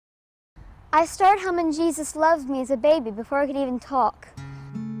I started humming Jesus Loves Me as a baby before I could even talk.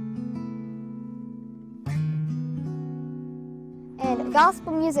 And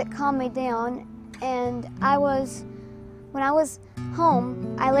gospel music calmed me down, and when I was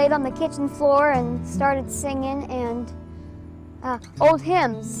home, I laid on the kitchen floor and started singing and old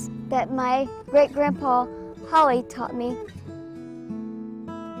hymns that my great-grandpa Holly taught me.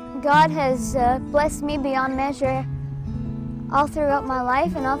 God has blessed me beyond measure all throughout my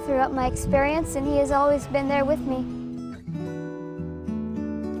life and all throughout my experience, and He has always been there with me.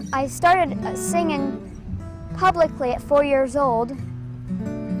 I started singing publicly at 4 years old,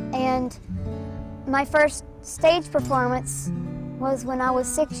 and my first stage performance was when I was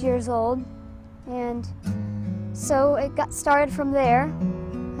 6 years old, and so it got started from there.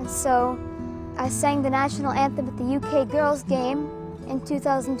 And so I sang the national anthem at the UK girls game in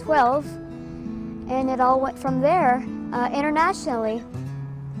 2012, and it all went from there internationally.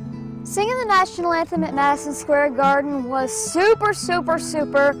 Singing the national anthem at Madison Square Garden was super, super,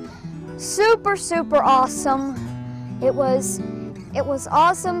 super, super, super awesome. It was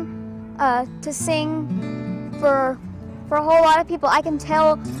awesome to sing for a whole lot of people. I can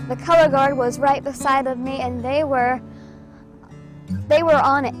tell the color guard was right beside of me, and they were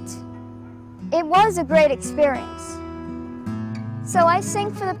on it. It was a great experience. So I sing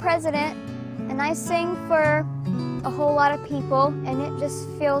for the president, and I sing for a whole lot of people, and it just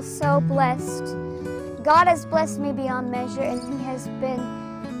feels so blessed. God has blessed me beyond measure, and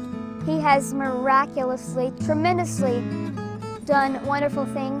He has miraculously, tremendously done wonderful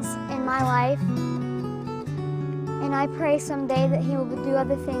things in my life. And I pray someday that He will do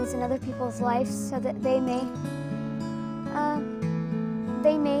other things in other people's lives so that they may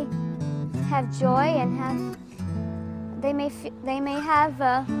have joy and they may have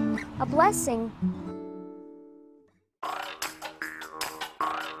a blessing.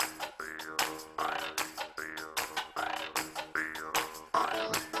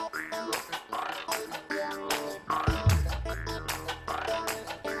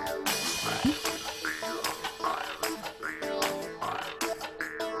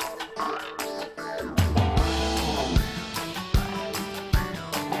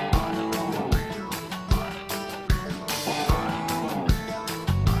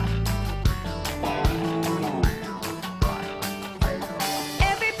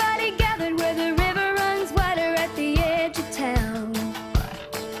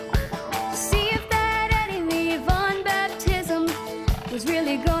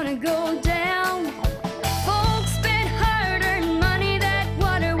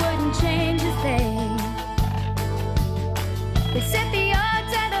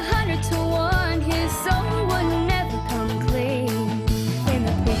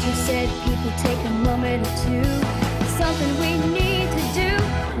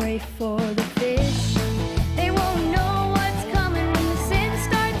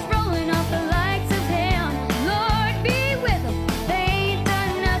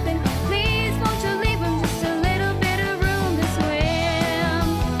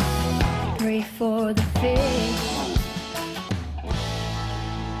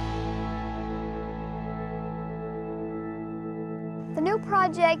 The new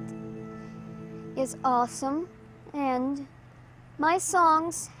project is awesome, and my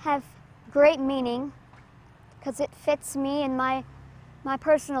songs have great meaning because it fits me in my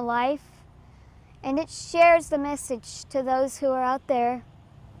personal life, and it shares the message to those who are out there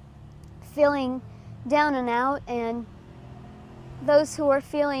feeling down and out, and those who are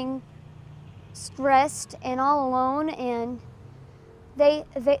feeling stressed and all alone, and they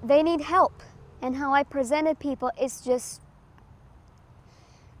need help. And how I presented people is just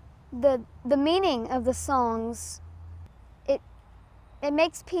the meaning of the songs. It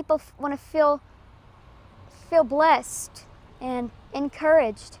makes people want to feel blessed and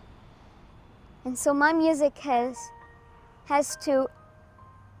encouraged. And so my music has to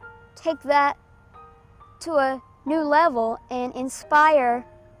take that to a new level and inspire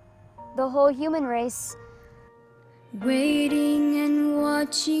the whole human race. Waiting and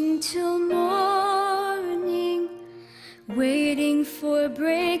watching till morning, waiting for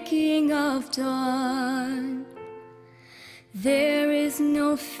breaking of dawn. There is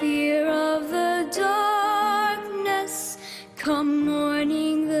no fear of the darkness. Come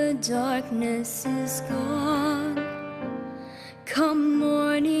morning, the darkness is gone. Come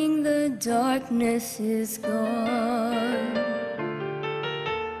morning, the darkness is gone.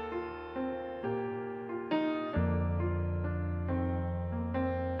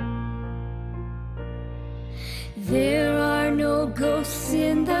 There are no ghosts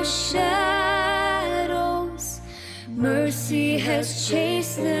in the shadows. Mercy has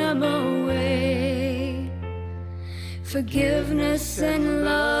chased them away. Forgiveness and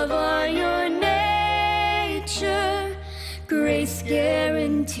love are your nature. Grace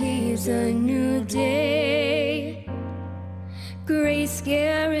guarantees a new day. Grace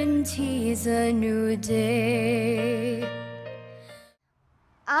guarantees a new day.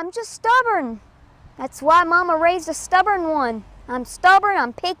 I'm just stubborn. That's why Mama raised a stubborn one. I'm stubborn,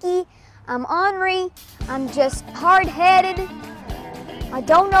 I'm picky, I'm ornery, I'm just hard-headed. I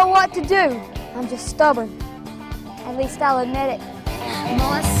don't know what to do. I'm just stubborn. At least I'll admit it.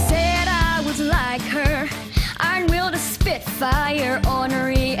 Mama said I was like her, iron-willed, a spitfire,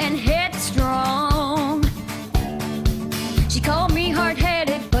 ornery and headstrong. She called me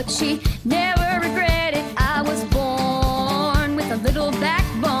hard-headed, but she never